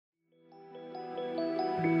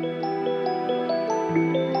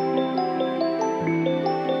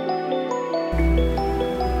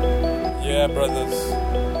Yeah, brothers.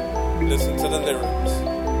 Listen to the lyrics.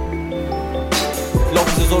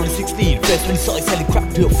 Lopez was only 16, first when he started selling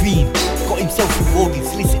crack to a fiend. Got himself involved in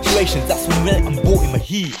silly situations, that's when he went and bought him a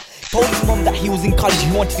heat. Told his mum that he was in college,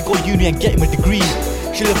 he wanted to go uni and get him a degree.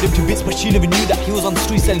 She loved him to bits, but she never knew that he was on the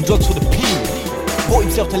street selling drugs for the P. Bought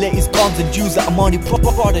himself the latest guns and Jews at Armani,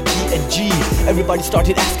 Prada, D&G. Everybody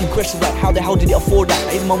started asking questions like how the hell did he afford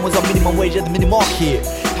that? His mum was on minimum wage at the mini market.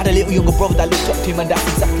 Had a little younger brother that looked up to him, and that's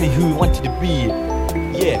exactly who he wanted to be.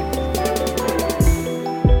 Yeah.